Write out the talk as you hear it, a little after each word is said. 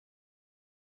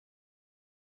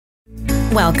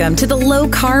Welcome to the Low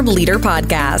Carb Leader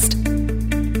Podcast,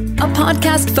 a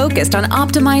podcast focused on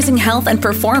optimizing health and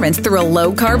performance through a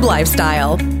low carb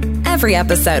lifestyle. Every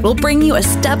episode will bring you a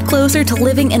step closer to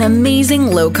living an amazing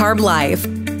low carb life.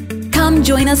 Come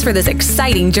join us for this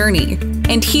exciting journey.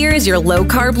 And here is your low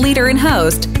carb leader and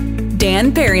host,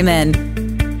 Dan Perryman.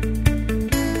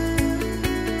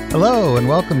 Hello, and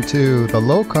welcome to the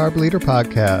Low Carb Leader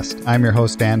Podcast. I'm your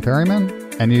host, Dan Perryman,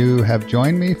 and you have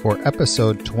joined me for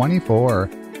episode 24.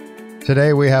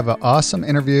 Today, we have an awesome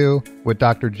interview with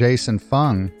Dr. Jason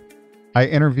Fung. I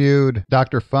interviewed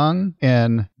Dr. Fung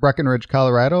in Breckenridge,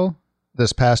 Colorado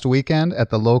this past weekend at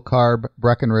the Low Carb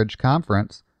Breckenridge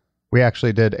Conference. We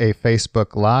actually did a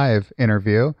Facebook Live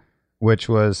interview, which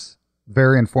was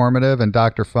very informative, and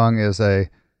Dr. Fung is a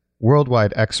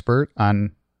worldwide expert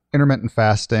on intermittent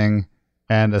fasting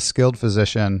and a skilled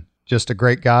physician. Just a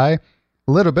great guy.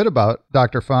 A little bit about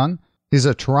Dr. Fung. He's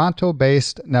a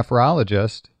Toronto-based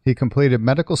nephrologist. He completed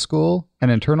medical school and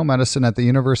internal medicine at the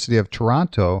University of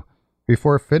Toronto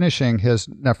before finishing his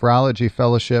nephrology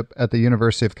fellowship at the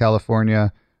University of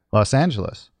California, Los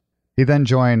Angeles. He then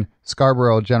joined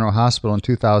Scarborough General Hospital in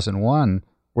 2001,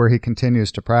 where he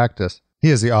continues to practice.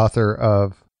 He is the author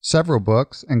of several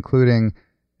books, including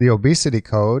The Obesity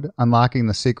Code, Unlocking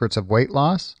the Secrets of Weight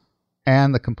Loss,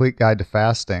 and The Complete Guide to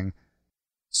Fasting.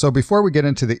 So before we get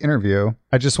into the interview,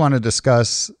 I just want to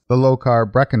discuss the Low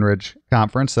Carb Breckenridge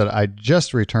Conference that I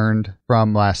just returned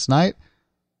from last night.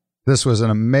 This was an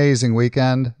amazing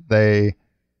weekend. They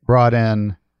brought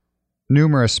in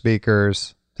numerous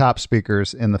speakers, top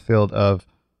speakers in the field of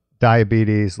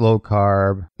diabetes, low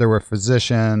carb. There were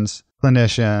physicians,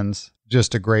 clinicians,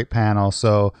 just a great panel.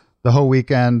 So the whole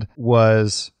weekend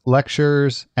was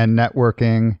lectures and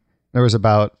networking. There was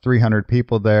about 300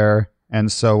 people there. And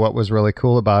so what was really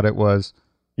cool about it was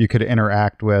you could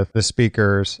interact with the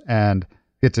speakers and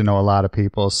get to know a lot of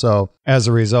people. So as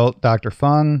a result, Dr.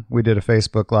 Fung, we did a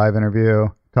Facebook Live interview,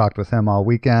 talked with him all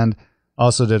weekend.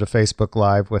 Also did a Facebook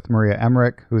Live with Maria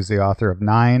Emmerich, who's the author of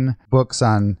 9 books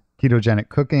on ketogenic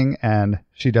cooking, and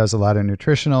she does a lot of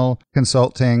nutritional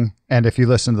consulting. And if you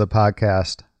listen to the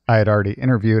podcast, I had already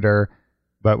interviewed her,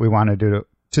 but we wanted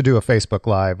to do a Facebook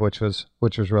Live, which was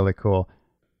really cool.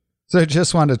 So I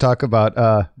just wanted to talk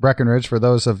about Breckenridge for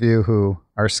those of you who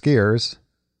are skiers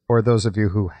or those of you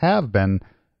who have been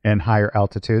in higher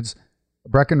altitudes.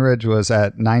 Breckenridge was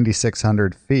at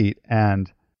 9,600 feet,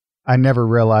 and I never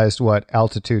realized what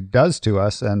altitude does to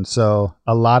us. And so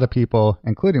a lot of people,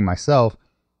 including myself,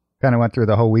 kind of went through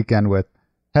the whole weekend with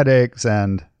headaches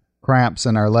and cramps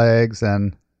in our legs.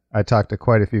 And I talked to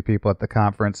quite a few people at the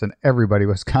conference, and everybody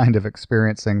was kind of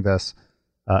experiencing this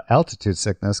altitude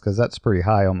sickness, because that's pretty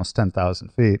high, almost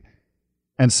 10,000 feet.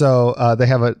 And so they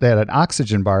had an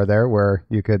oxygen bar there where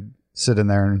you could sit in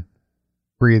there and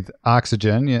breathe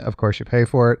oxygen. Of course, you pay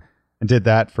for it, and did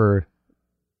that for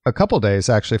a couple days,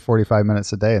 actually 45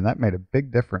 minutes a day, and that made a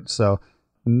big difference. So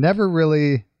never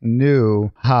really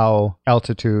knew how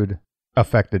altitude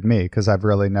affected me, because I've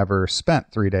really never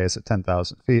spent 3 days at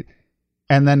 10,000 feet.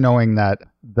 And then knowing that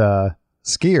the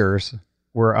skiers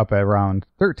were up at around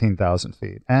 13,000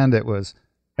 feet, and it was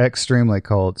extremely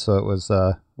cold. So it was,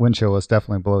 wind chill was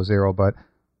definitely below zero. But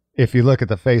if you look at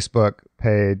the Facebook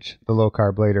page, the Low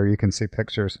Carb Leader, you can see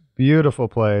pictures. Beautiful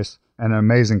place and an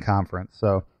amazing conference.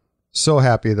 So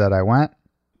happy that I went.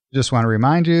 Just want to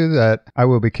remind you that I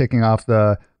will be kicking off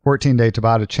the 14-day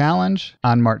Tabata Challenge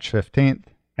on March 15th.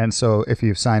 And so if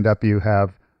you've signed up, you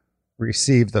have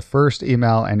received the first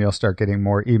email, and you'll start getting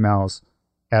more emails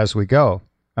as we go.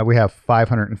 We have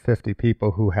 550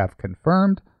 people who have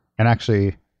confirmed, and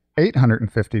actually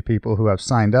 850 people who have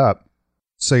signed up.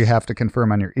 So you have to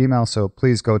confirm on your email. So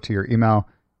please go to your email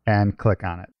and click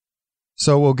on it.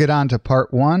 So we'll get on to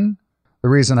part 1. The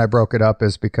reason I broke it up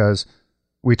is because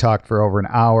we talked for over an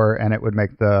hour, and it would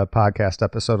make the podcast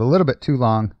episode a little bit too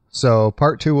long. So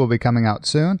part 2 will be coming out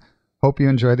soon. Hope you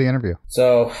enjoy the interview.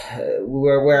 So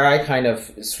where I kind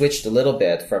of switched a little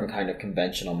bit from kind of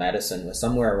conventional medicine was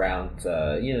somewhere around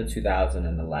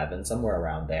 2011, somewhere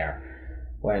around there,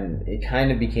 when it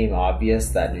kind of became obvious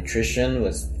that nutrition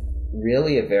was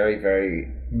really a very,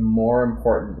 very more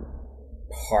important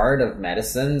part of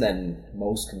medicine than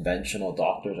most conventional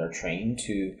doctors are trained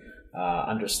to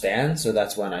understand. So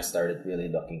that's when I started really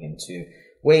looking into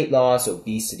weight loss,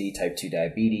 obesity, type 2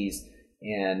 diabetes,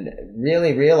 and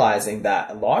really realizing that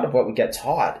a lot of what we get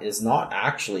taught is not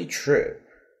actually true,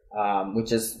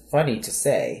 which is funny to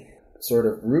say. Sort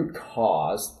of root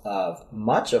cause of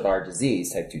much of our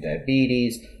disease, type 2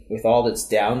 diabetes, with all its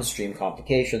downstream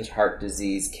complications, heart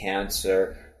disease,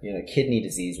 cancer, kidney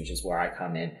disease, which is where I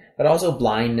come in, but also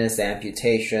blindness,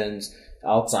 amputations,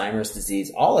 Alzheimer's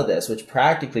disease, all of this, which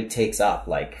practically takes up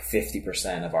like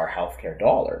 50% of our healthcare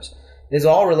dollars, is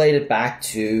all related back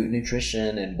to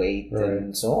nutrition and weight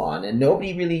and so on. And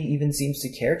nobody really even seems to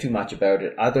care too much about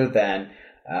it other than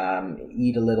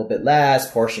eat a little bit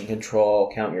less, portion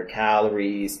control, count your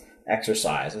calories,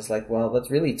 exercise. It's like, well,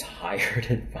 that's really tired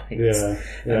advice.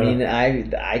 I mean,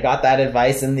 I got that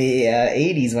advice in the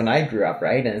 80s when I grew up,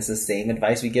 right? And it's the same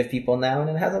advice we give people now, and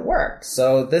it hasn't worked.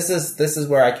 So this is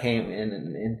where I came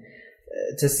in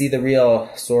to see the real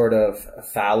sort of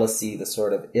fallacy, the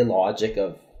sort of illogic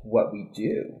of what we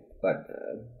do.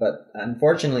 But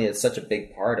unfortunately, it's such a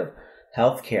big part of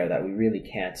healthcare that we really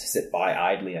can't sit by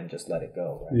idly and just let it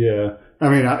go. Right? Yeah. I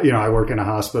mean, I work in a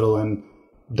hospital, and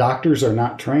doctors are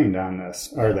not trained on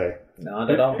this, are they?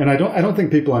 Not at all. And I don't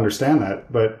think people understand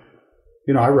that. But,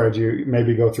 I read you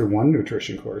maybe go through one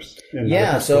nutrition course.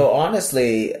 Yeah. So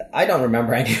honestly, I don't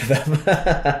remember any of them,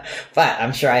 but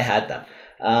I'm sure I had them.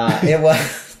 It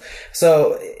was,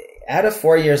 so out of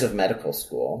 4 years of medical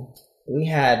school, we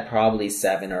had probably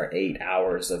 7 or 8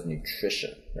 hours of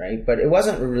nutrition, right? But it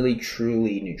wasn't really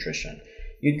truly nutrition.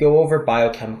 You'd go over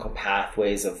biochemical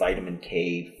pathways of vitamin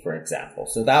K, for example.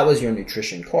 So that was your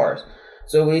nutrition course.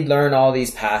 So we'd learn all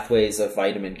these pathways of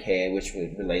vitamin K, which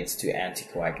relates to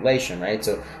anticoagulation, right?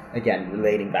 So again,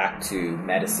 relating back to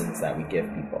medicines that we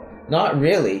give people. Not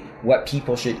really what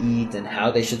people should eat and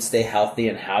how they should stay healthy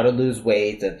and how to lose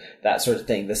weight and that sort of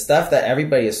thing. The stuff that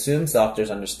everybody assumes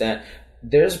doctors understand.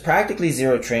 There's practically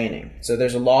zero training. So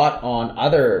there's a lot on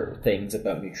other things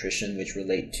about nutrition which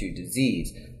relate to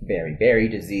disease,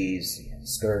 beriberi disease,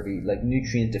 scurvy, like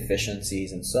nutrient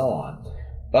deficiencies and so on.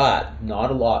 But not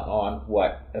a lot on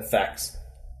what affects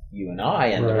you and I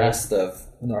and the rest of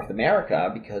North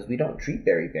America, because we don't treat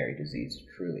beriberi disease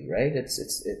truly, right?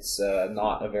 It's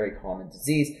not a very common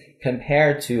disease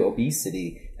compared to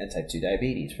obesity and type 2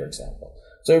 diabetes, for example.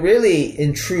 So really,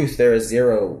 in truth, there is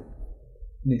zero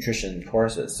nutrition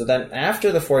courses. So then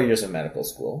after the 4 years of medical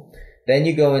school, then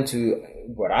you go into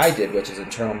what I did, which is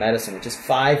internal medicine, which is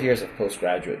 5 years of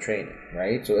postgraduate training,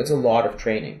 right? So it's a lot of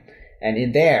training. And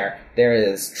in there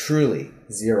is truly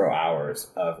 0 hours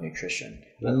of nutrition,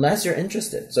 unless you're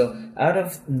interested. So out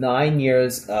of 9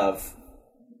 years of,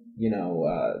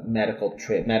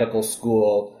 medical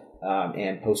school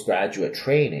and postgraduate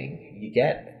training, you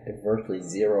get virtually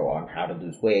zero on how to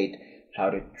lose weight, how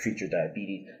to treat your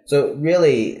diabetes. So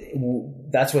really,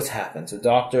 that's what's happened. So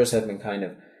doctors have been kind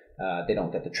of, they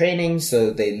don't get the training,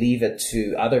 so they leave it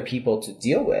to other people to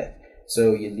deal with.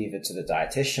 So you leave it to the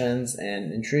dietitians.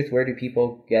 And in truth, where do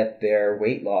people get their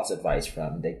weight loss advice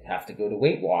from? They have to go to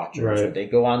Weight Watchers, or they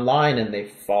go online and they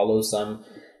follow some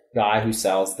guy who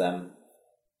sells them,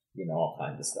 all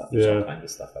kinds of stuff. There's all kinds of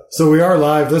stuff out there. So we are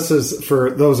live. This is,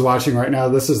 for those watching right now,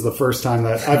 this is the first time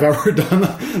that I've ever done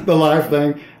the live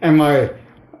thing. And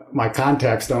my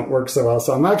contacts don't work so well.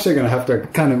 So I'm actually going to have to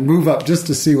kind of move up just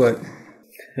to see what...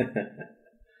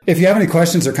 If you have any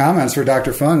questions or comments for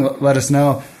Dr. Fung, let us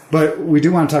know. But we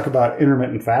do want to talk about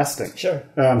intermittent fasting. Sure.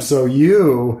 So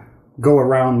you go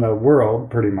around the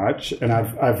world pretty much, and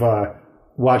I've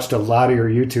watched a lot of your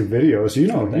YouTube videos.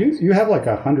 You have like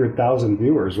 100,000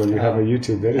 viewers when you have a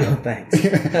YouTube video. Oh, thanks.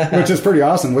 Which is pretty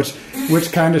awesome.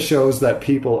 Which kind of shows that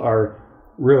people are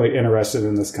really interested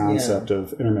in this concept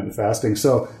of intermittent fasting.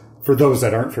 So for those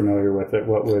that aren't familiar with it,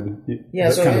 what would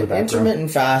so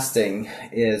intermittent fasting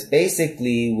is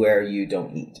basically where you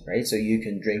don't eat, right? So you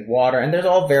can drink water, and there's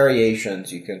all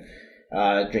variations. You can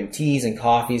drink teas and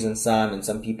coffees, and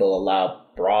some people allow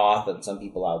broth, and some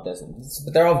people allow this,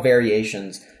 but they're all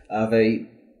variations of a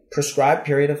prescribed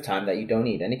period of time that you don't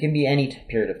eat, and it can be any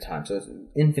period of time. So it's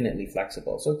infinitely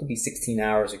flexible. So it could be 16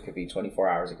 hours, it could be 24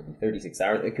 hours, it could be 36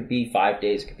 hours, it could be 5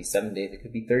 days, it could be 7 days, it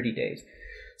could be 30 days.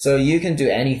 So you can do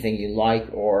anything you like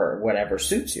or whatever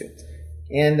suits you.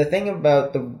 And the thing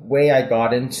about the way I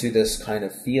got into this kind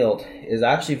of field is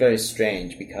actually very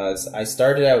strange, because I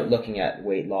started out looking at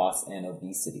weight loss and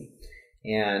obesity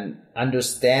and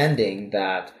understanding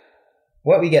that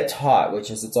what we get taught,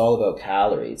 which is it's all about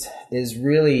calories, is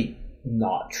really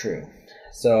not true.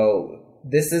 So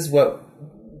this is what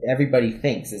everybody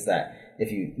thinks, is that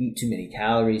if you eat too many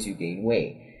calories, you gain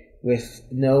weight, with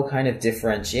no kind of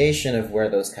differentiation of where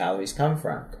those calories come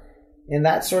from. And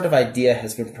that sort of idea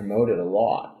has been promoted a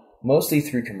lot, mostly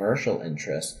through commercial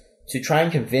interests, to try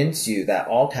and convince you that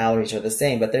all calories are the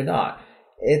same, but they're not.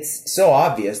 It's so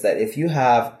obvious that if you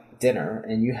have dinner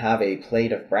and you have a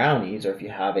plate of brownies, or if you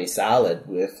have a salad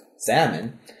with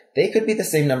salmon, they could be the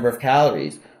same number of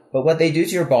calories, but what they do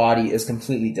to your body is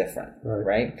completely different,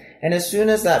 right? And as soon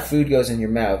as that food goes in your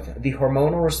mouth, the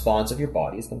hormonal response of your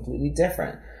body is completely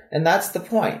different. And that's the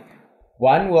point.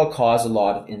 One will cause a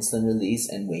lot of insulin release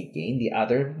and weight gain. The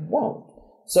other won't.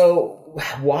 So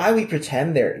why we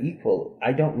pretend they're equal,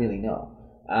 I don't really know.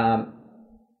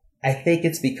 I think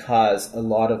it's because a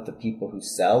lot of the people who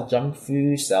sell junk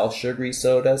food, sell sugary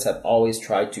sodas, have always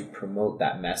tried to promote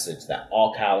that message that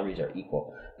all calories are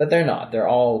equal. But they're not. They're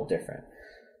all different.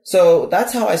 So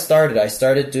that's how I started. I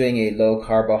started doing a low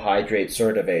carbohydrate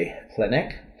sort of a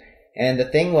clinic. And the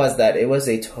thing was that it was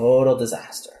a total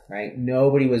disaster, right?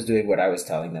 Nobody was doing what I was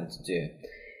telling them to do.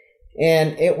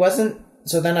 And it wasn't,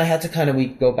 so then I had to kind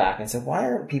of go back and say, why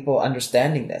aren't people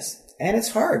understanding this? And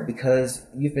it's hard because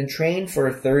you've been trained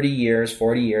for 30 years,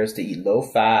 40 years to eat low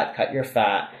fat, cut your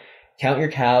fat, count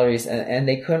your calories, and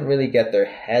they couldn't really get their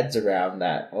heads around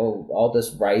that, oh, all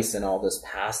this rice and all this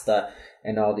pasta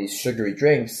and all these sugary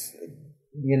drinks,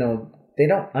 you know, they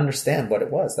don't understand what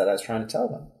it was that I was trying to tell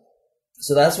them.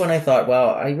 So that's when I thought,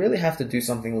 well, I really have to do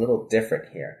something a little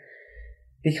different here.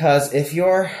 Because if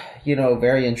you're, you know,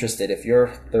 very interested, if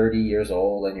you're 30 years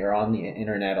old and you're on the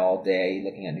internet all day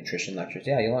looking at nutrition lectures,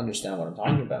 yeah, you'll understand what I'm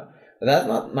talking about. But that's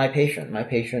not my patient. My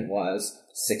patient was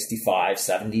 65,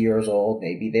 70 years old.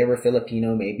 Maybe they were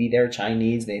Filipino. Maybe they're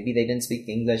Chinese. Maybe they didn't speak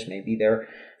English. Maybe they're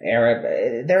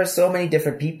Arab. There are so many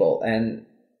different people. And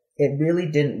it really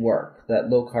didn't work. That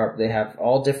low carb, they have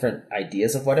all different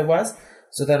ideas of what it was.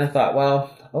 So then I thought,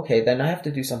 well, okay, then I have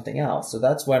to do something else. So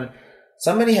that's when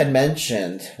somebody had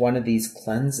mentioned one of these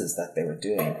cleanses that they were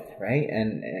doing, right?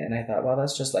 And I thought, well,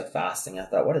 that's just like fasting. I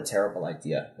thought, what a terrible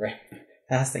idea, right?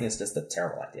 Fasting is just a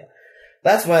terrible idea.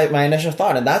 That's my initial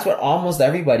thought. And that's what almost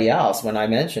everybody else, when I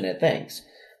mention it, thinks.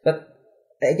 But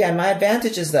again, my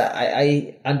advantage is that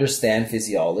I understand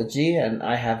physiology and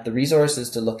I have the resources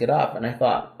to look it up. And I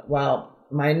thought, well,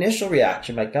 my initial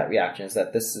reaction, my gut reaction is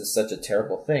that this is such a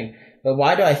terrible thing. But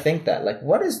why do I think that? Like,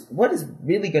 what is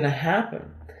really going to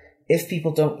happen if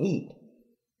people don't eat?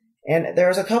 And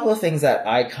there's a couple of things that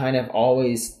I kind of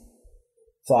always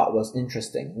thought was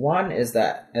interesting. One is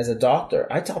that as a doctor,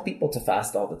 I tell people to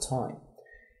fast all the time.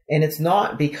 And it's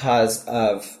not because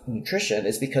of nutrition.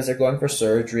 It's because they're going for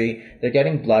surgery. They're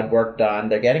getting blood work done.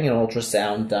 They're getting an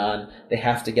ultrasound done. They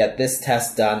have to get this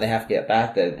test done. They have to get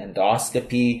back the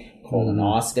endoscopy,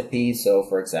 colonoscopy. So,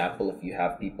 for example, if you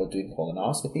have people doing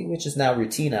colonoscopy, which is now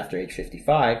routine after age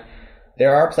 55,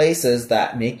 there are places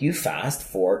that make you fast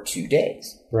for 2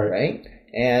 days, right?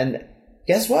 And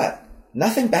guess what?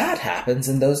 Nothing bad happens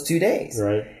in those 2 days.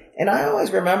 Right. And I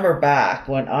always remember back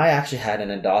when I actually had an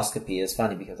endoscopy. It's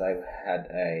funny because I had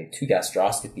 2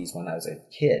 gastroscopies when I was a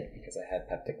kid because I had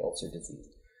peptic ulcer disease.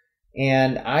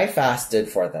 And I fasted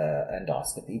for the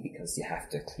endoscopy because you have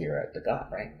to clear out the gut,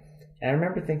 right? And I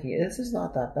remember thinking, this is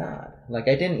not that bad. Like,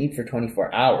 I didn't eat for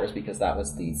 24 hours because that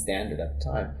was the standard at the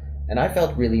time. And I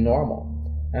felt really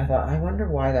normal. And I thought, I wonder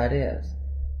why that is.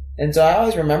 And so I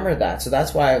always remember that. So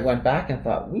that's why I went back and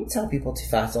thought, we tell people to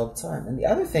fast all the time. And the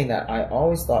other thing that I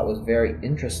always thought was very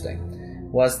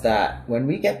interesting was that when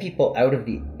we get people out of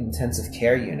the intensive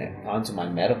care unit onto my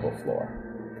medical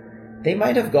floor, they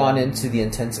might have gone into the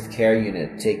intensive care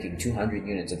unit taking 200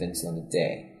 units of insulin a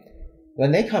day.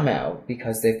 When they come out,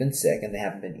 because they've been sick and they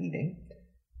haven't been eating,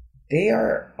 they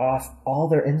are off all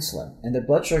their insulin and their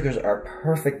blood sugars are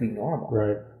perfectly normal.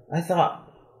 Right. I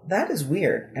thought, that is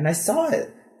weird. And I saw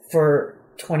it for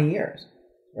 20 years,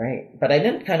 right? But I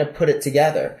didn't kind of put it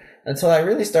together until I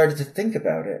really started to think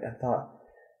about it and thought,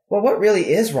 well, what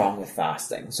really is wrong with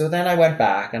fasting? So then I went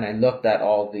back and I looked at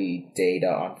all the data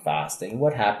on fasting,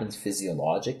 what happens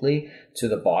physiologically to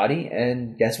the body,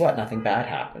 and guess what? Nothing bad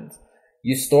happens.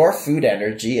 You store food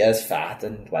energy as fat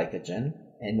and glycogen,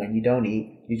 and when you don't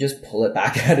eat, you just pull it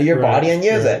back out of your body and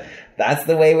use it. That's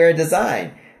the way we're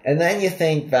designed. And then you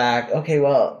think back, okay,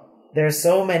 well, there's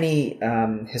so many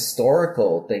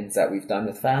historical things that we've done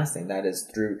with fasting. That is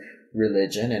through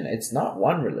religion, and it's not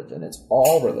one religion, it's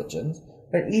all religions.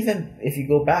 But even if you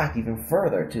go back even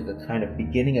further to the kind of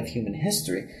beginning of human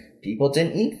history, people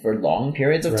didn't eat for long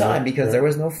periods of time because there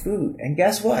was no food. And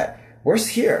guess what? We're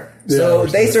here. So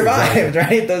they survived,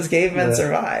 right? Those cavemen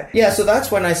survived. Yeah, so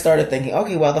that's when I started thinking,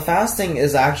 okay, well, the fasting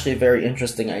is actually a very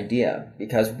interesting idea.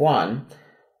 Because one,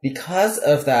 because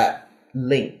of that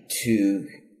link to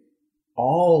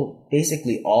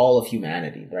basically all of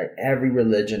humanity, right? Every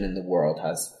religion in the world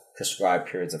has prescribed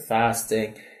periods of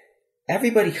fasting.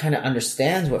 Everybody kind of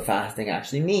understands what fasting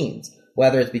actually means,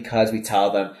 whether it's because we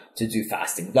tell them to do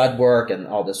fasting blood work and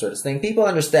all this sort of thing. People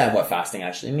understand what fasting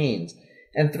actually means.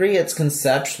 And 3, it's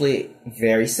conceptually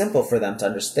very simple for them to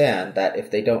understand that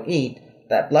if they don't eat,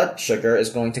 that blood sugar is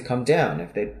going to come down.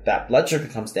 If that blood sugar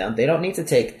comes down, they don't need to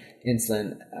take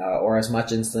insulin or as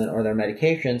much insulin or their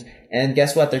medications. And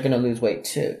guess what? They're going to lose weight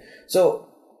too. So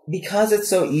because it's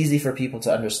so easy for people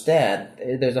to understand,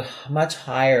 there's a much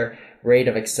higher rate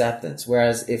of acceptance.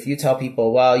 Whereas if you tell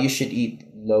people, well, you should eat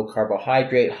low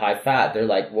carbohydrate, high fat, they're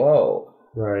like, whoa,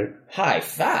 right, high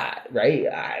fat,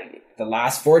 right? The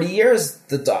last 40 years,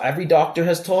 every doctor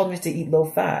has told me to eat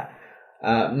low fat.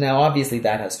 Now, obviously,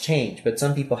 that has changed, but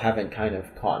some people haven't kind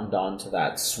of cottoned on to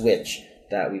that switch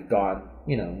that we've gone,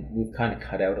 we've kind of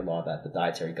cut out a lot of that, the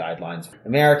dietary guidelines.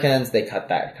 Americans, they cut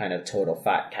that kind of total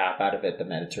fat cap out of it. The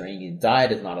Mediterranean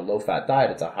diet is not a low-fat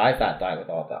diet. It's a high-fat diet with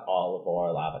all the olive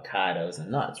oil, avocados,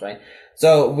 and nuts, right?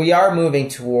 So we are moving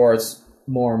towards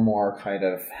more and more kind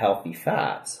of healthy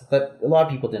fats, but a lot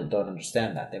of people don't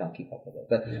understand that. They don't keep up with it.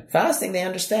 But fasting, they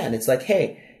understand. It's like,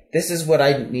 hey, this is what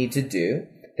I need to do.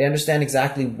 They understand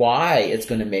exactly why it's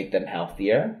going to make them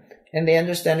healthier. And they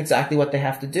understand exactly what they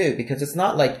have to do, because it's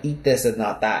not like eat this and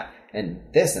not that, and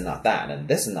this and not that, and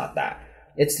this and not that.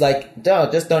 It's like,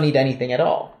 just don't eat anything at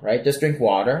all, right? Just drink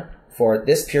water for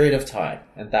this period of time,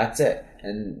 and that's it.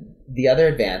 And the other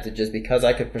advantage is because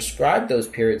I could prescribe those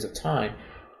periods of time,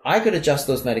 I could adjust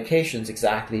those medications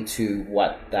exactly to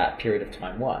what that period of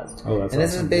time was. Oh, that's and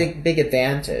this awesome. is a big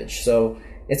advantage. So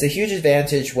it's a huge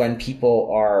advantage when people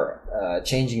are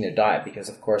changing their diet, because,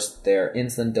 of course, their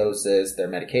insulin doses, their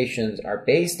medications are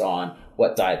based on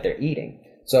what diet they're eating.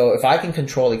 So if I can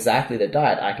control exactly their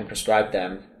diet, I can prescribe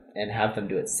them and have them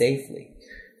do it safely.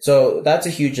 So that's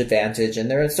a huge advantage.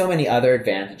 And there are so many other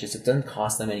advantages. It doesn't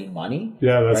cost them any money.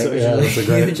 Yeah, that's a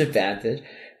great huge advantage.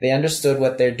 They understood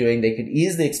what they're doing. They could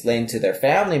easily explain to their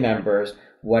family members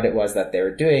what it was that they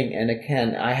were doing. And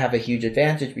again, I have a huge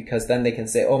advantage, because then they can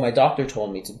say, oh, my doctor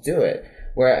told me to do it.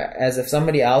 Whereas if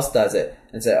somebody else does it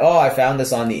and say, oh, I found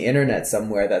this on the internet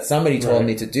somewhere that somebody told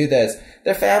me to do this,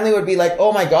 their family would be like,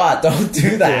 oh my God, don't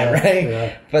do that, right?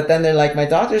 Yeah. But then they're like, my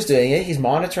doctor's doing it. He's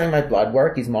monitoring my blood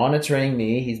work. He's monitoring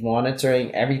me. He's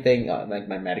monitoring everything, like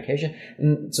my medication.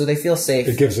 And so they feel safe.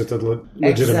 It gives it the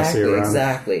legitimacy around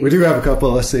Exactly. it. We do have a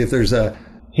couple. Let's see if there's a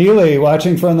Healy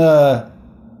watching from the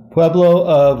Pueblo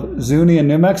of Zuni in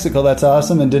New Mexico. That's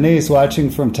awesome. And Denise watching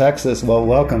from Texas. Well,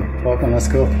 welcome. That's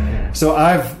cool. So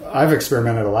I've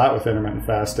experimented a lot with intermittent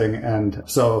fasting, and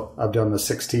so I've done the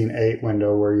 16-8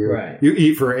 window where you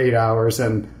eat for 8 hours,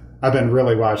 and I've been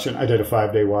really watching. I did a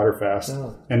 5-day water fast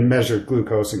and measured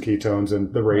glucose and ketones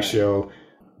and the ratio. Right.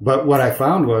 But what I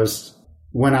found was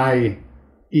when I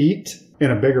eat in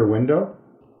a bigger window,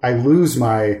 I lose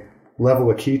my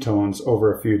level of ketones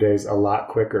over a few days a lot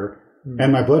quicker.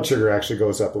 And my blood sugar actually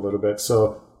goes up a little bit.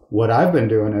 So what I've been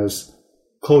doing is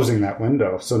closing that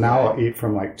window. So now I'll eat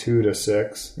from like 2 to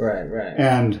 6. Right.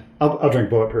 And I'll drink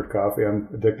bulletproof coffee. I'm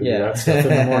addicted to that stuff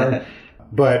in the morning.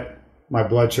 But my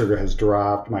blood sugar has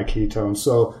dropped, my ketones.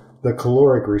 So the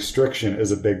caloric restriction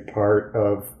is a big part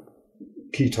of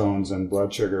ketones and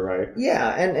blood sugar, right? Yeah,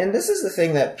 and this is the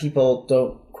thing that people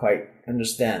don't quite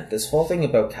understand. This whole thing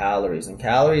about calories. And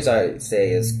calories, I say,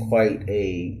 is quite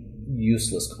a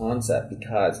useless concept,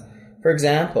 because, for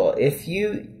example, if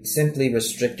you simply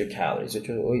restrict your calories, which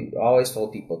we always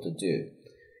told people to do,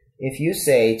 if you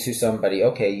say to somebody,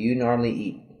 okay, you normally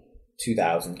eat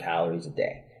 2,000 calories a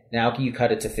day, now you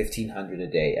cut it to 1,500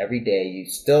 a day. Every day you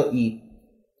still eat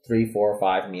 3, 4,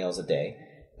 5 meals a day,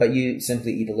 but you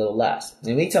simply eat a little less.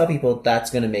 And we tell people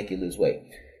that's going to make you lose weight.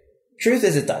 Truth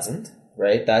is, it doesn't,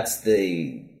 right? That's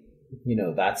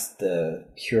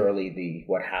purely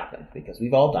what happened, because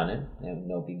we've all done it and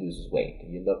nobody loses weight.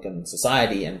 If you look in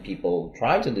society and people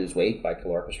try to lose weight by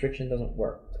caloric restriction, it doesn't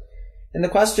work. And the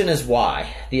question is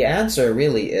why? The answer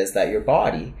really is that your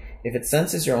body, if it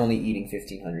senses you're only eating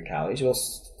 1,500 calories, it will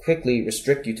quickly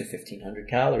restrict you to 1,500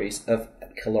 calories of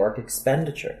caloric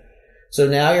expenditure. So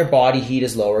now your body heat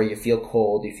is lower, you feel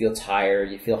cold, you feel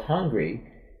tired, you feel hungry.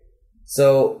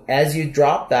 So as you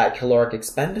drop that caloric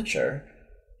expenditure,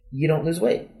 you don't lose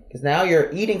weight, because now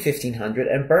you're eating 1,500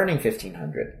 and burning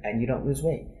 1,500 and you don't lose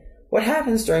weight. What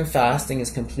happens during fasting is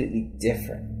completely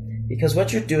different, because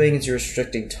what you're doing is you're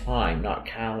restricting time, not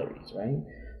calories, right?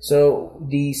 So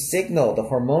the signal, the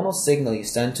hormonal signal you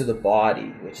send to the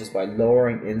body, which is by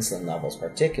lowering insulin levels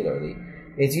particularly,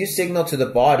 is you signal to the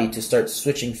body to start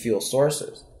switching fuel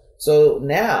sources. So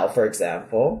now, for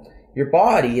example, your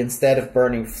body, instead of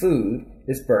burning food,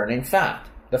 is burning fat.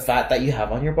 The fat that you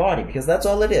have on your body, because that's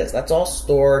all it is. That's all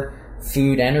stored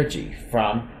food energy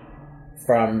from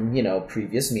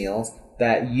previous meals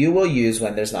that you will use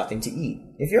when there's nothing to eat.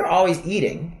 If you're always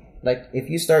eating, like if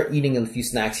you start eating a few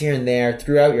snacks here and there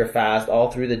throughout your fast,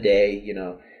 all through the day,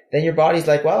 then your body's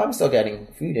like, well, I'm still getting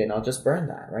food in, I'll just burn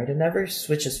that, right? It never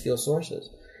switches fuel sources.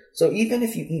 So even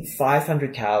if you eat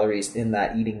 500 calories in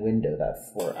that eating window, that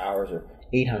 4 hours, or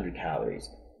 800 calories,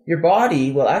 your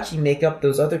body will actually make up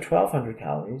those other 1,200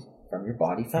 calories from your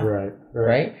body fat.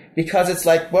 Right? Because it's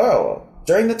like, whoa,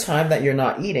 during the time that you're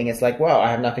not eating, it's like, whoa,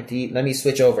 I have nothing to eat. Let me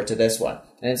switch over to this one.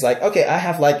 And it's like, okay, I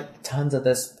have like tons of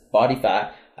this body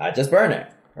fat. I just burn it,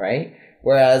 right?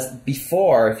 Whereas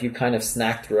before, if you kind of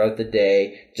snack throughout the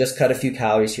day, just cut a few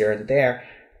calories here and there,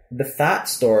 the fat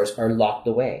stores are locked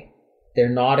away. They're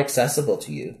not accessible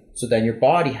to you. So then your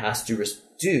body has to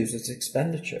reduce its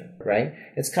expenditure, right?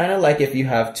 It's kind of like if you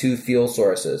have two fuel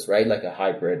sources, right? Like a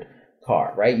hybrid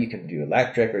car, right? You can do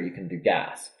electric or you can do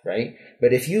gas, right?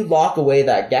 But if you lock away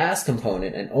that gas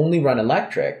component and only run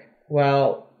electric,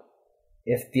 well,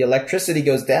 if the electricity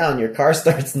goes down, your car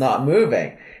starts not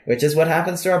moving, which is what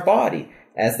happens to our body.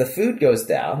 As the food goes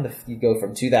down, you go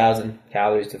from 2,000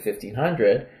 calories to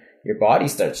 1,500, your body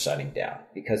starts shutting down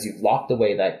because you've locked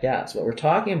away that gas. What we're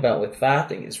talking about with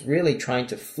fasting is really trying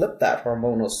to flip that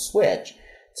hormonal switch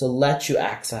to let you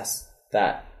access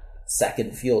that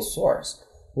second fuel source,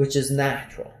 which is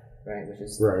natural, right? Which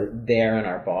is there in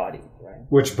our body, right?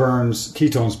 Which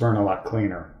ketones burn a lot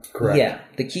cleaner, correct? Yeah.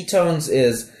 The ketones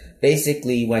is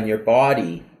basically when your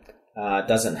body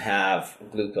doesn't have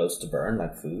glucose to burn,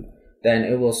 like food, then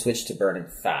it will switch to burning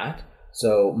fat.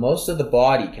 So most of the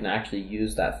body can actually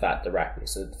use that fat directly.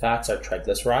 So the fats are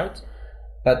triglycerides,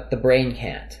 but the brain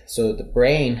can't. So the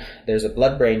brain, there's a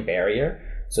blood-brain barrier.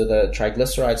 So the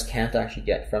triglycerides can't actually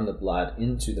get from the blood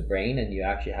into the brain, and you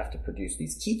actually have to produce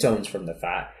these ketones from the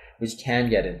fat, which can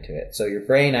get into it. So your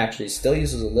brain actually still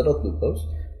uses a little glucose,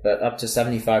 but up to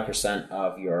 75%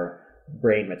 of your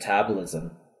brain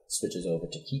metabolism switches over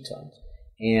to ketones.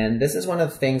 And this is one of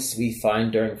the things we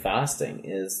find during fasting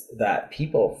is that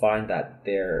people find that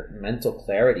their mental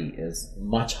clarity is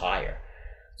much higher.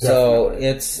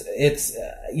 Definitely. So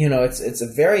it's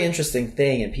a very interesting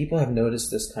thing, and people have noticed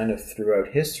this kind of throughout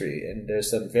history. And there's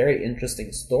some very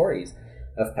interesting stories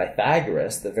of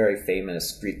Pythagoras, the very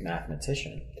famous Greek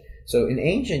mathematician. So in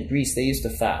ancient Greece, they used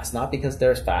to fast, not because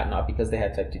they're fat, not because they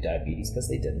had type 2 diabetes, because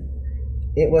they didn't.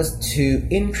 It was to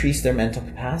increase their mental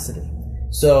capacity.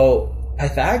 So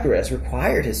Pythagoras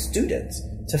required his students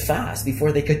to fast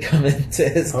before they could come into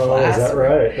his class. Oh, is that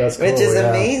right? That's cool. Which is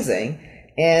amazing.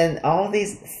 And all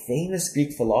these famous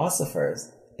Greek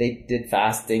philosophers, they did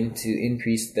fasting to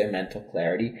increase their mental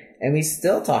clarity. And we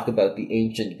still talk about the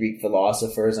ancient Greek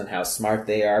philosophers and how smart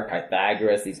they are.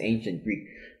 Pythagoras, these ancient Greek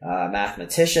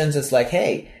mathematicians. It's like,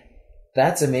 hey,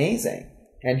 that's amazing.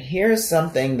 And here's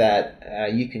something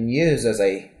that you can use as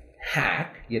a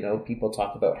hack. People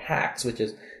talk about hacks, which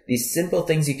is these simple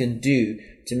things you can do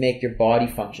to make your body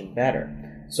function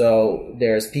better. So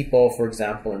there's people, for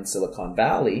example, in Silicon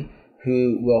Valley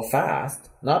who will fast,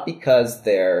 not because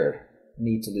they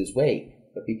need to lose weight,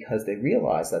 but because they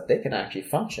realize that they can actually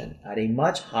function at a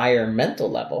much higher mental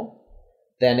level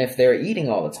than if they're eating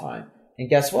all the time. And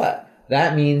guess what?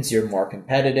 That means you're more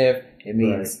competitive. It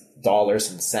means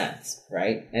dollars and cents,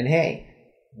 right? And hey,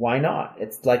 why not?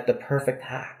 It's like the perfect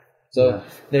hack. So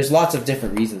there's lots of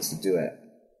different reasons to do it.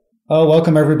 Oh,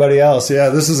 welcome everybody else. Yeah,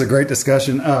 this is a great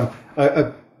discussion.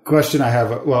 A question I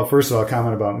have, well, first of all, a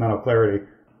comment about mental clarity.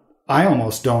 I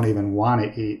almost don't even want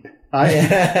to eat.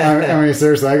 I mean,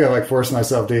 seriously, I got to force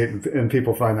myself to eat, and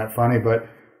people find that funny, but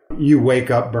you wake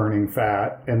up burning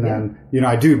fat, and then,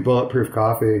 I do bulletproof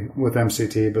coffee with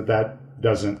MCT, but that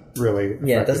doesn't really affect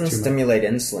it doesn't stimulate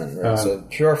insulin, right? So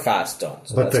pure fats don't.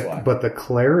 So that's why. But the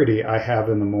clarity I have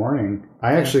in the morning,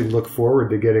 I actually look forward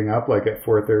to getting up at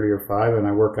 4:30 or 5, and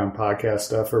I work on podcast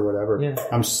stuff or whatever. Yeah.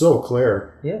 I'm so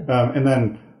clear. Yeah. And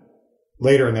then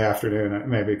later in the afternoon,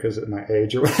 maybe because of my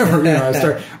age or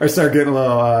whatever, I start getting a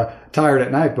little tired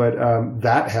at night. But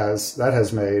that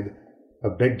has made a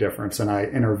big difference. And I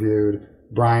interviewed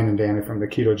Brian and Danny from the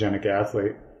Ketogenic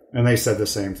Athlete, and they said the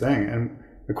same thing. And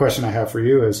the question I have for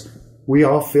you is, we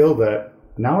all feel that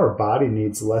now our body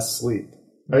needs less sleep.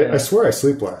 I swear I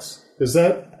sleep less. Is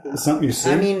that something you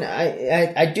see? I mean,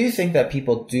 I do think that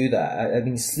people do that. I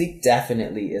mean, sleep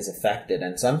definitely is affected.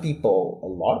 And a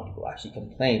lot of people actually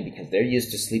complain because they're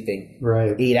used to sleeping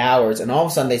 8 hours. And all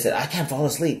of a sudden they said, I can't fall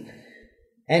asleep.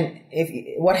 And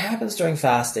what happens during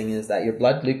fasting is that your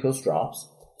blood glucose drops.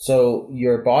 So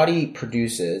your body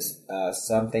produces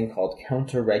something called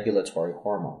counter-regulatory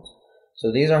hormones.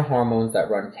 So these are hormones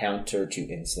that run counter to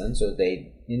insulin. So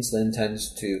insulin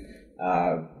tends to,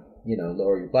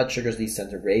 lower your blood sugars. These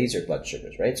tend to raise your blood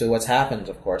sugars, right? So what's happened,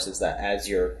 of course, is that as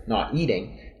you're not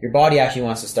eating, your body actually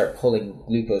wants to start pulling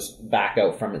glucose back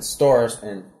out from its stores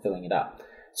and filling it up.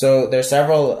 So there's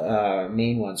several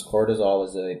main ones. Cortisol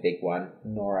is a big one.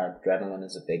 Noradrenaline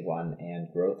is a big one,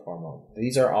 and growth hormone.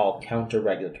 These are all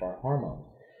counter-regulatory hormones.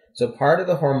 So part of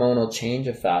the hormonal change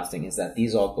of fasting is that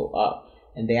these all go up.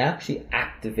 and they actually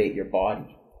activate your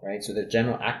body, right? So they're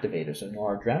general activators. So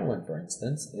noradrenaline, for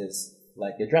instance, is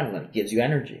like adrenaline. It gives you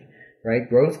energy, right?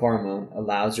 Growth hormone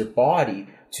allows your body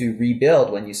to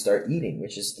rebuild when you start eating,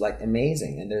 which is like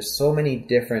amazing. And there's so many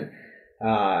different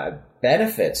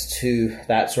benefits to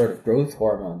that sort of growth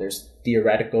hormone. There's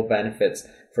theoretical benefits,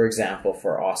 for example,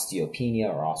 for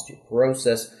osteopenia or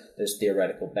osteoporosis. There's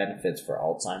theoretical benefits for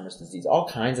Alzheimer's disease, all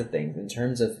kinds of things in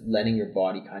terms of letting your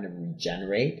body kind of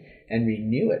regenerate and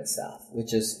renew itself,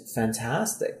 which is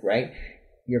fantastic, right?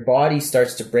 Your body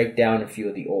starts to break down a few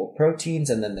of the old proteins,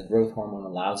 and then the growth hormone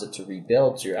allows it to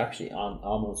rebuild. So you're actually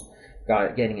almost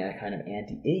getting a kind of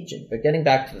anti-aging. But getting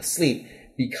back to the sleep,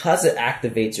 because it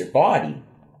activates your body,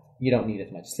 you don't need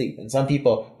as much sleep. And some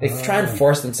people, they try and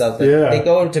force themselves. They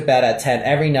go to bed at 10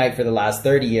 every night for the last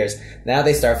 30 years. Now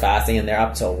they start fasting and they're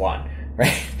up till 1,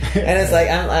 right? And it's like,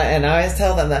 and I always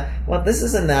tell them that, well, this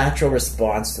is a natural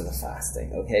response to the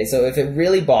fasting, okay? So if it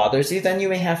really bothers you, then you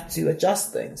may have to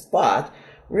adjust things. But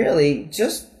really,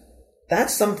 just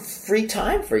that's some free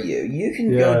time for you. You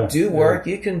can go do work.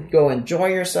 You can go enjoy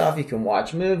yourself. You can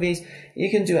watch movies.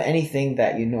 You can do anything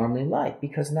that you normally like,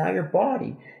 because now your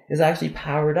body is actually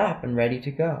powered up and ready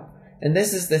to go. And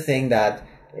this is the thing that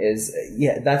is,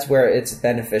 that's where it's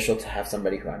beneficial to have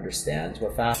somebody who understands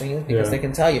what fasting is, because they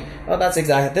can tell you, oh,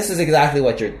 this is exactly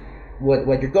what you're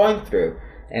going through,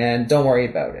 and don't worry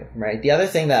about it, right? The other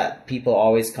thing that people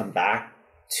always come back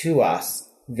to us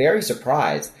very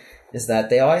surprised is that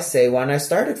they always say, when I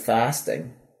started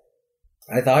fasting,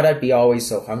 I thought I'd be always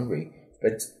so hungry,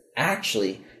 but it's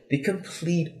actually the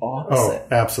complete opposite.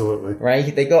 Oh, absolutely.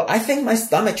 Right? They go, I think my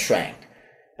stomach shrank.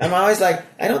 I'm always like,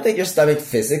 I don't think your stomach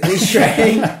physically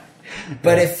shrank,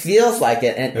 but it feels like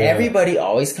it. And everybody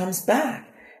always comes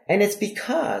back. And it's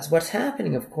because what's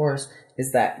happening, of course,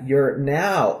 is that you're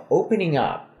now opening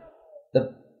up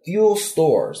the fuel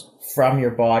stores from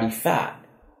your body fat.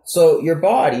 So your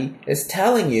body is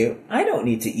telling you, I don't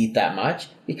need to eat that much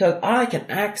because I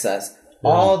can access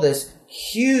all this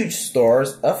huge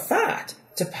stores of fat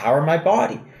to power my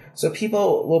body. So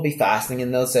people will be fasting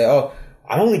and they'll say, oh,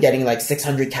 I'm only getting like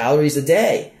 600 calories a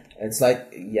day. It's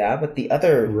like, yeah, but the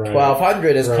other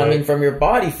 1,200 is coming from your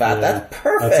body fat. That's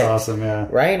perfect. That's awesome, yeah.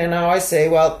 Right? And I always say,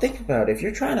 well, think about it. If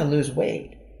you're trying to lose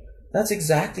weight, that's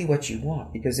exactly what you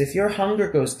want. Because if your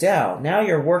hunger goes down, now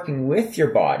you're working with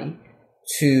your body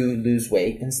to lose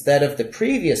weight instead of the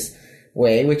previous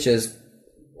way, which is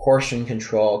portion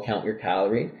control, count your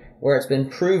calories, where it's been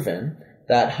proven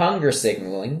that hunger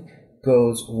signaling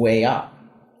goes way up,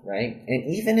 right?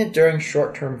 And even during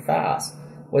short-term fasts,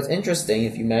 what's interesting,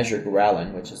 if you measure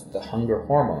ghrelin, which is the hunger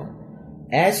hormone,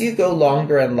 as you go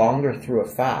longer and longer through a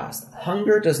fast,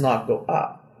 hunger does not go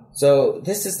up. So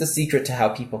this is the secret to how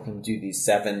people can do these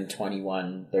 7,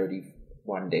 21,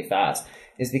 31-day fasts,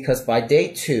 is because by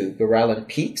day 2, ghrelin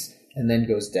peaks and then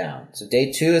goes down. So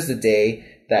day 2 is the day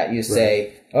that you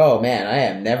say, oh man, I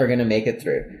am never going to make it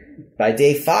through. By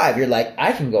day 5, you're like,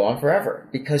 I can go on forever,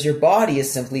 because your body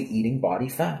is simply eating body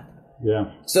fat.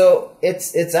 Yeah. So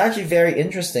it's actually very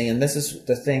interesting, and this is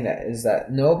the thing that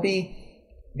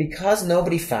because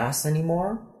nobody fasts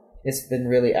anymore, it's been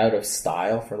really out of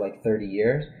style for like 30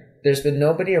 years. There's been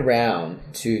nobody around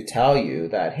to tell you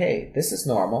that, hey, this is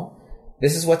normal.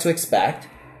 This is what to expect.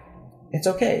 It's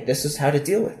okay. This is how to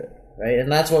deal with it, right?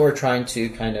 And that's what we're trying to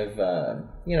kind of,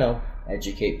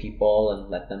 educate people and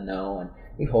let them know. And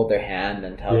we hold their hand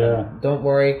and tell them, don't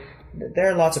worry.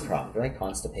 There are lots of problems, right?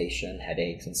 Constipation,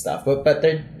 headaches and stuff, but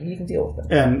you can deal with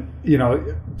them.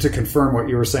 And, to confirm what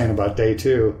you were saying about day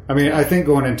 2, I mean, I think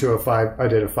going into I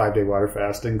did a 5-day water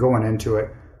fast, and going into it,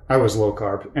 I was low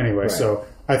carb anyway. Right. So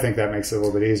I think that makes it a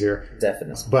little bit easier.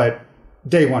 Definitely. But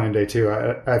day 1 and day 2,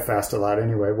 I fast a lot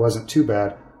anyway. It wasn't too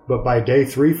bad. But by day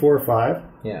 3, 4, 5,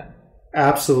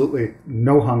 absolutely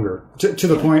no hunger to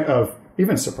the point of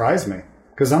even surprised me,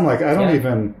 because I'm like, I wouldn't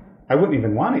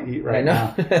even want to eat right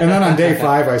now. And then on day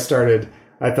 5, I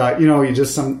thought,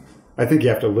 I think you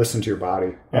have to listen to your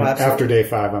body. And after day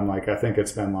 5, I'm like, I think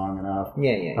it's been long enough.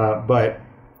 But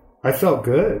I felt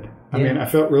good. I mean, I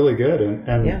felt really good.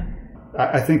 And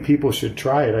I think people should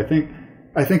try it.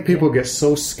 I think people get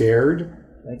so scared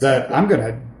that I'm going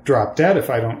to drop dead if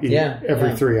I don't eat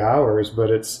every 3 hours, but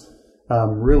it's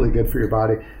really good for your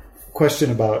body.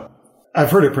 Question about, I've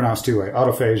heard it pronounced 2 ways,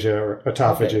 autophagia or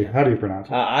autophagy. Okay. How do you pronounce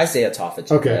it? I say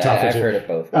autophagy. Okay, autophagy. I've heard it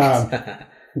both ways.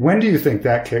 When do you think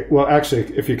that well, actually,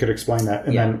 if you could explain that,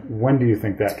 and then when do you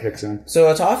think that kicks in?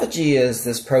 So autophagy is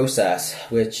this process,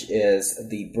 which is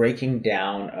the breaking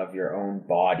down of your own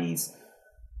body's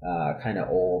kind of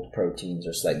old proteins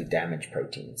or slightly damaged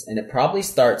proteins. And it probably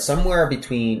starts somewhere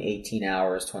between 18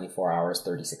 hours, 24 hours,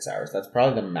 36 hours. That's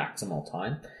probably the maximal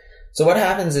time. So what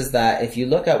happens is that if you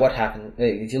look at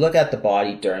if you look at the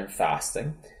body during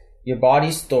fasting, your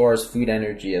body stores food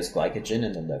energy as glycogen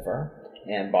in the liver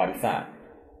and body fat.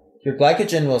 Your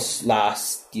glycogen will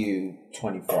last you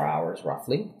 24 hours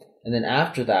roughly. And then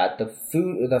after that,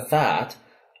 the fat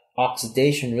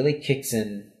oxidation really kicks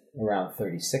in around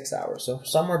 36 hours. So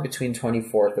somewhere between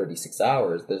 24 36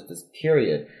 hours, there's this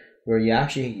period where you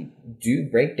actually do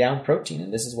break down protein.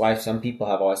 And this is why some people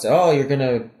have always said, oh, you're going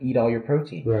to eat all your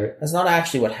protein. Right. That's not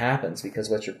actually what happens,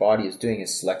 because what your body is doing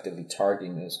is selectively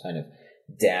targeting those kind of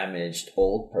damaged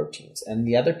old proteins. And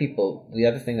the other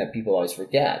thing that people always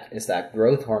forget is that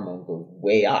growth hormone goes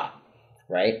way up,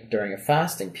 right, during a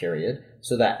fasting period,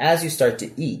 so that as you start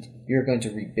to eat, you're going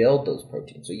to rebuild those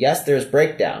proteins. So yes, there's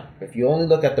breakdown. If you only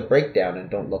look at the breakdown and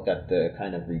don't look at the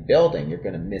kind of rebuilding, you're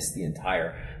going to miss the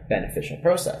entire beneficial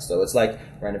process. So it's like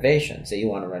renovation. Say you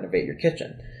want to renovate your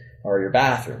kitchen or your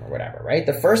bathroom or whatever, right?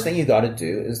 The first thing you got to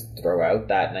do is throw out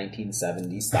that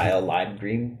 1970s style lime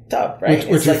green tub, right?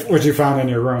 Which you found in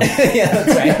your room. Yeah,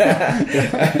 that's right.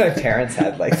 My parents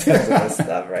had like tons of this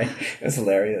stuff, right? It was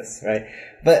hilarious, right?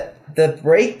 But the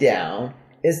breakdown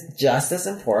is just as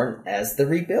important as the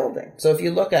rebuilding. So if you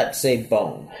look at, say,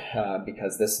 bone,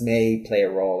 because this may play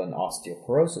a role in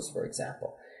osteoporosis, for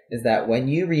example, is that when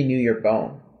you renew your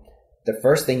bone, the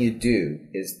first thing you do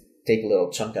is take a little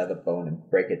chunk out of the bone and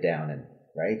break it down, and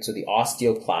right? So the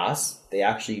osteoclasts, they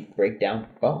actually break down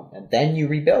bone, and then you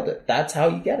rebuild it. That's how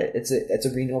you get it. It's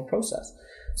a renewal process.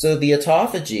 So the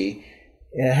autophagy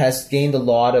has gained a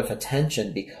lot of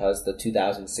attention because the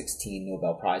 2016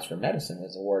 Nobel Prize for Medicine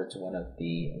was awarded to one of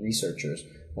the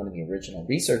original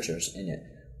researchers in it.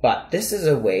 But this is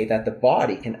a way that the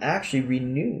body can actually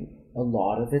renew a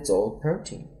lot of its old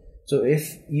protein. So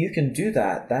if you can do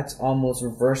that, that's almost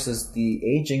reverses the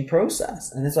aging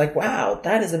process. And it's like, wow,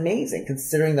 that is amazing,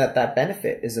 considering that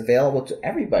benefit is available to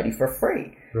everybody for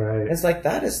free. Right. It's like,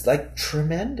 that is like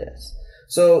tremendous.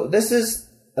 So this is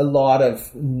a lot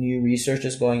of new research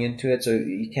is going into it. So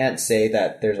you can't say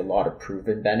that there's a lot of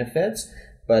proven benefits,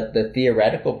 but the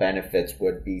theoretical benefits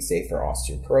would be, say, for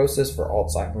osteoporosis, for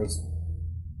Alzheimer's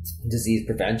disease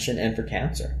prevention, and for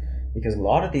cancer. Because a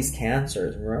lot of these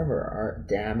cancers, remember, are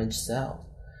damaged cells.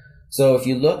 So if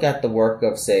you look at the work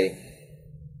of, say,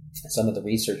 some of the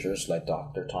researchers like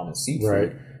Dr. Thomas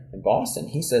Seifert in Boston,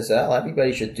 he says, well,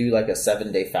 everybody should do like a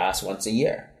 7-day fast once a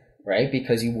year, right?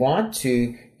 Because you want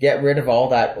to get rid of all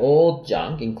that old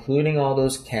junk, including all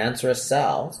those cancerous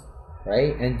cells,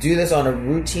 right? And do this on a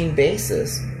routine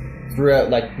basis throughout,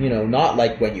 like, you know, not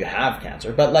like when you have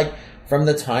cancer, but like from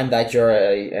the time that you're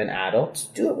an adult.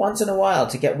 Do it once in a while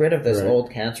to get rid of those old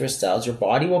cancerous cells. Your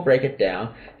body will break it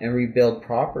down and rebuild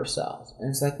proper cells. And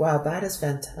it's like, wow, that is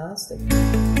fantastic.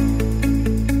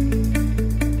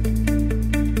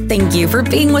 Thank you for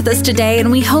being with us today,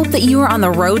 and we hope that you are on the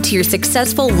road to your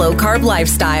successful low-carb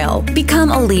lifestyle.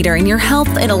 Become a leader in your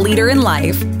health and a leader in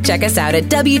life. Check us out at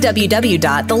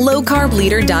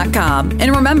www.thelowcarbleader.com.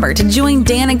 And remember to join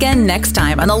Dan again next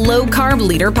time on the Low Carb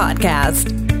Leader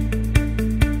Podcast.